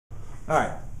All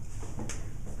right.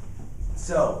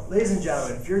 So, ladies and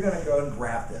gentlemen, if you're going to go and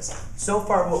graph this, so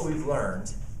far what we've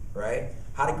learned, right,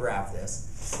 how to graph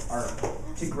this, or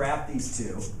to graph these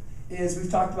two, is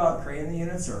we've talked about creating the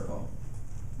unit circle,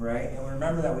 right? And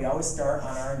remember that we always start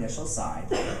on our initial side.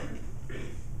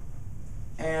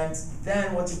 And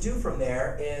then what to do from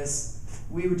there is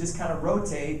we would just kind of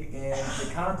rotate in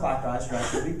the counterclockwise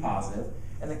direction would be positive,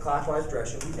 and the clockwise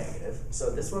direction would be negative.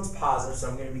 So this one's positive, so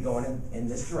I'm going to be going in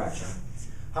this direction.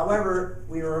 However,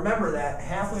 we remember that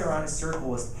halfway around a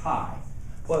circle is pi,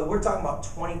 but we're talking about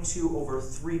 22 over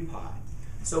 3 pi.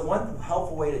 So one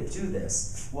helpful way to do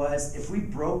this was if we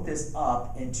broke this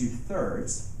up into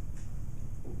thirds,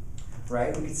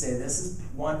 right? We could say this is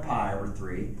 1 pi over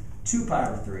 3, 2 pi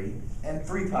over 3, and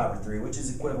 3 pi over 3, which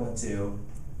is equivalent to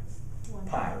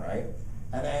pi, right?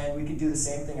 And then we could do the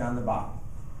same thing on the bottom.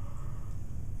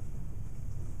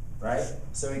 Right?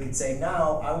 So we could say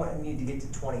now I need to get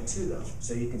to 22 though.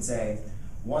 So you can say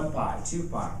 1 pi, 2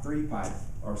 pi, 3 pi,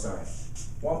 or sorry,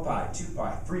 1 pi, 2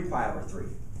 pi, 3 pi over 3,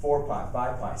 4 pi,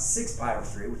 5 pi, 6 pi over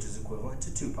 3, which is equivalent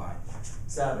to 2 pi,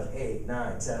 7, 8,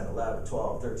 9, 10, 11,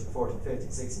 12, 13, 14, 15,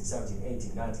 16, 17,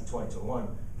 18, 19, 20,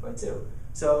 21, 22.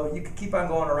 So you could keep on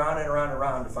going around and around and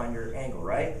around to find your angle,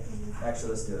 right? Actually,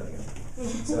 let's do that again.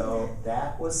 So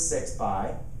that was 6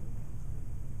 pi.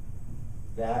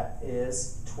 That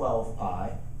is 12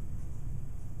 pi.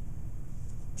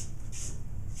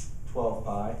 12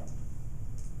 pi.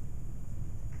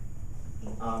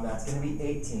 That's going to be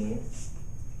 18,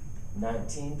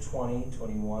 19, 20,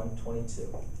 21,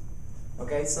 22.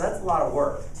 Okay, so that's a lot of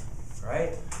work,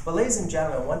 right? But ladies and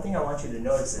gentlemen, one thing I want you to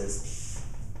notice is,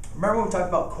 remember when we talked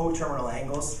about coterminal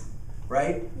angles,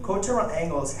 right? Coterminal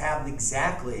angles have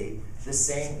exactly the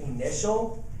same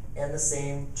initial and the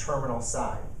same terminal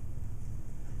side.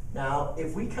 Now,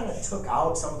 if we kind of took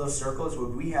out some of those circles,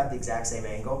 would we have the exact same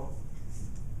angle?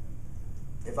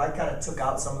 If I kind of took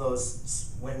out some of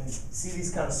those, see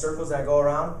these kind of circles that go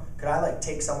around, could I like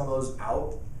take some of those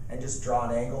out and just draw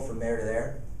an angle from there to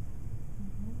there?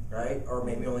 Right? Or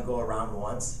maybe only go around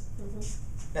once?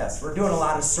 Yes, we're doing a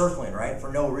lot of circling, right,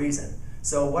 for no reason.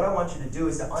 So what I want you to do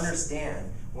is to understand,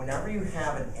 whenever you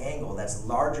have an angle that's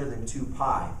larger than 2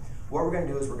 pi, what we're going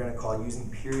to do is we're going to call using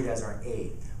period as our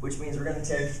aid, which means we're going to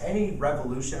take any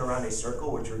revolution around a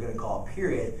circle, which we're going to call a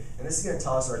period, and this is going to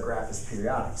tell us our graph is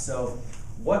periodic. So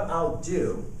what I'll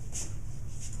do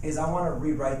is I want to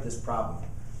rewrite this problem.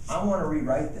 I want to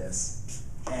rewrite this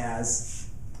as,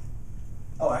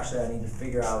 oh, actually I need to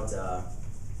figure out,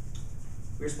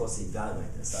 we were supposed to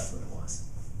evaluate this, that's what it was.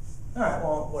 All right,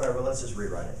 well, whatever, let's just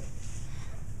rewrite it.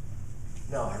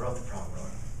 No, I wrote the problem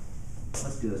wrong.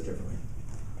 Let's do this differently.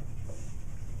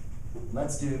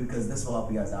 Let's do, because this will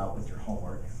help you guys out with your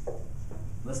homework,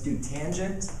 let's do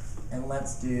tangent and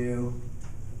let's do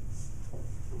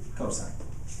cosine.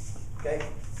 Okay?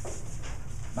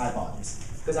 My apologies.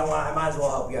 Because I might as well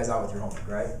help you guys out with your homework,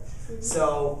 right?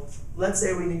 So let's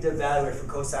say we need to evaluate for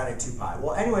cosine at 2 pi.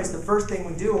 Well, anyways, the first thing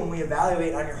we do when we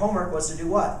evaluate on your homework was to do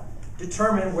what?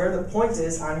 Determine where the point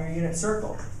is on your unit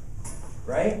circle,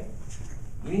 right?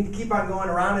 You need to keep on going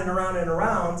around and around and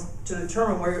around to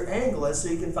determine where your angle is so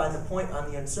you can find the point on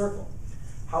the unit circle.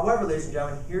 However, ladies and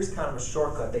gentlemen, here's kind of a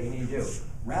shortcut that you need to do.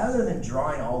 Rather than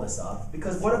drawing all this up,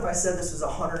 because what if I said this was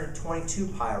 122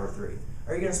 pi over 3?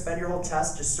 Are you going to spend your whole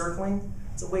test just circling?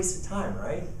 It's a waste of time,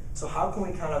 right? So how can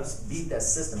we kind of beat that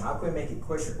system? How can we make it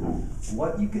quicker?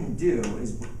 What you can do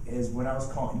is what I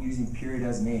was using period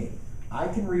as an aid. I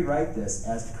can rewrite this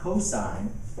as cosine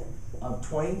of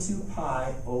 22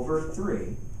 pi over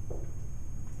 3.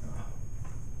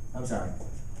 I'm sorry.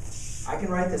 I can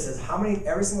write this as how many,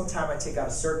 every single time I take out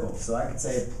a circle. So I could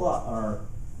say plus, or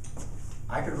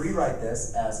I could rewrite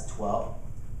this as 12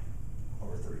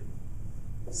 over 3.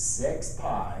 6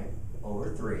 pi over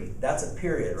 3. That's a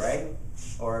period, right?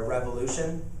 Or a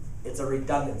revolution. It's a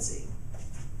redundancy.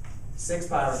 6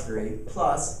 pi over 3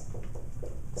 plus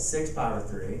 6 pi over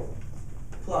 3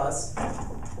 plus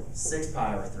 6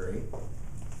 pi over 3.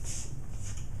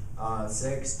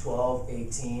 6, 12,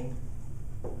 18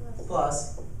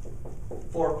 plus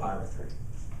 4 pi over 3.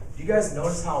 Do you guys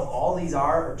notice how all these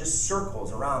are just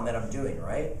circles around that I'm doing,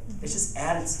 right? It's just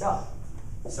added stuff.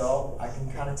 So I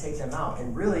can kind of take them out.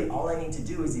 And really, all I need to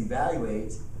do is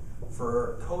evaluate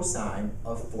for cosine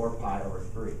of 4 pi over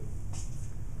 3.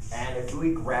 And if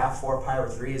we graph 4 pi over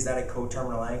 3, is that a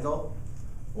coterminal angle?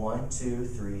 1, 2,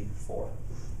 3, 4.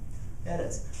 It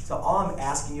is. So all I'm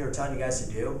asking you or telling you guys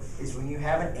to do is when you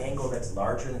have an angle that's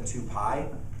larger than 2 pi,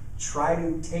 try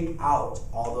to take out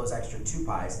all those extra 2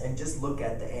 pi's and just look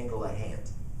at the angle at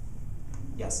hand.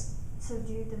 Yes? So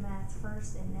do the math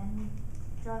first and then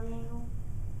draw the angle?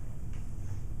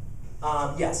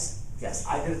 Yes,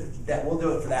 I did that. We'll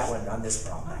do it for that one on this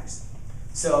problem next.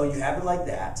 So you have it like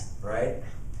that, right?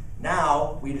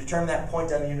 Now we determine that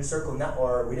point on the unit circle,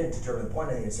 or we didn't determine the point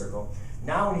on the unit circle.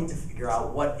 Now we need to figure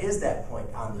out what is that point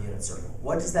on the unit circle.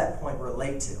 What does that point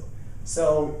relate to?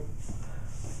 So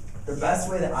the best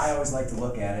way that I always like to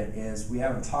look at it is, we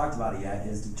haven't talked about it yet,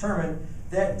 is determine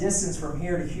that distance from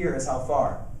here to here is how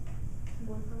far?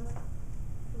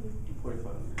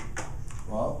 45.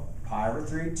 Well, pi over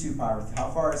 3, 2 pi over 3. How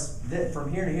far is this?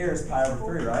 From here to here is pi over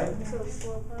 3, right?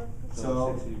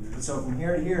 So from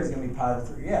here to here is going to be pi over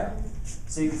 3. Yeah.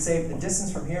 So you can say the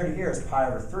distance from here to here is pi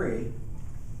over 3,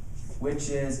 which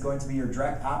is going to be your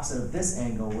direct opposite of this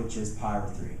angle, which is pi over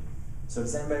 3. So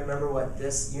does anybody remember what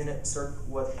this unit circle,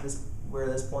 where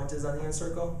this point is on the unit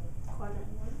circle? Quadrant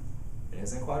 1. It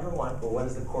is in quadrant 1, but what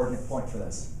is the coordinate point for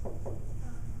this?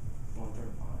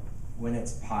 135. When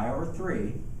it's pi over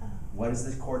 3, what is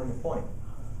the coordinate point?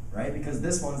 Right? Because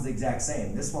this one's the exact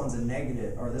same. This one's a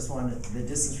negative, or this one, the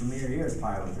distance from here to here is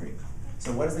pi over 3.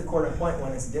 So what is the coordinate point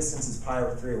when its distance is pi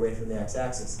over 3 away from the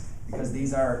x-axis? Because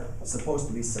these are supposed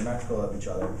to be symmetrical of each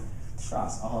other.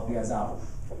 Cross, I'll help you guys out.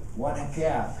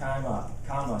 1/2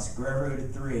 comma square root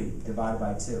of 3 divided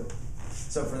by 2.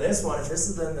 So for this one, if this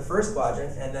is in the first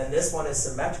quadrant, and then this one is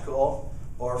symmetrical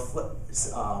or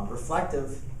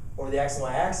reflective over the x and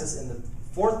y axis in the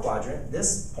fourth quadrant,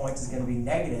 this point is going to be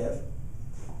negative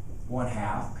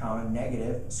 1/2 comma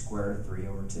negative square root of 3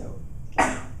 over 2.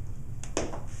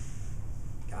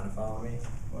 Kind of follow me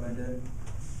what I did?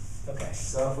 Okay,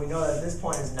 so if we know that this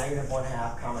point is negative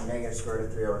 1/2 comma negative square root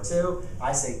of 3 over 2,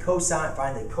 I say cosine,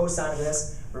 find the cosine of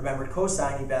this. Remember,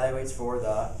 cosine evaluates for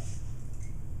the,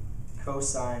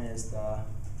 cosine is the,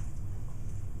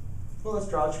 well, let's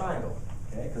draw a triangle,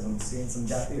 okay, because I'm seeing some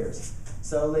deaf ears.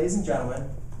 So, ladies and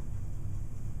gentlemen,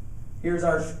 here's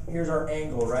our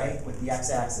angle, right, with the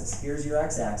x-axis. Here's your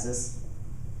x-axis.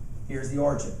 Here's the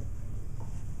origin,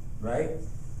 right?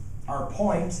 Our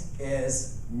point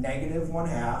is negative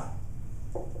 1/2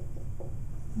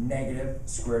 negative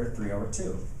square root of 3 over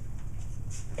 2.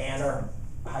 And our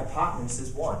hypotenuse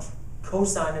is 1.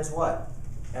 Cosine is what?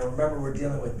 And remember, we're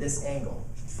dealing with this angle.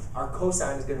 Our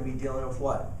cosine is going to be dealing with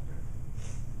what?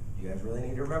 You guys really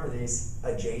need to remember these.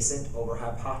 Adjacent over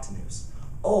hypotenuse.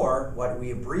 Or, what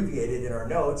we abbreviated in our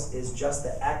notes is just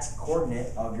the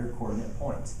x-coordinate of your coordinate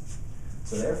point.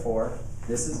 So therefore,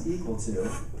 this is equal to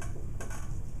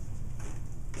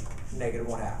negative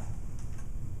 1/2.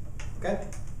 Okay?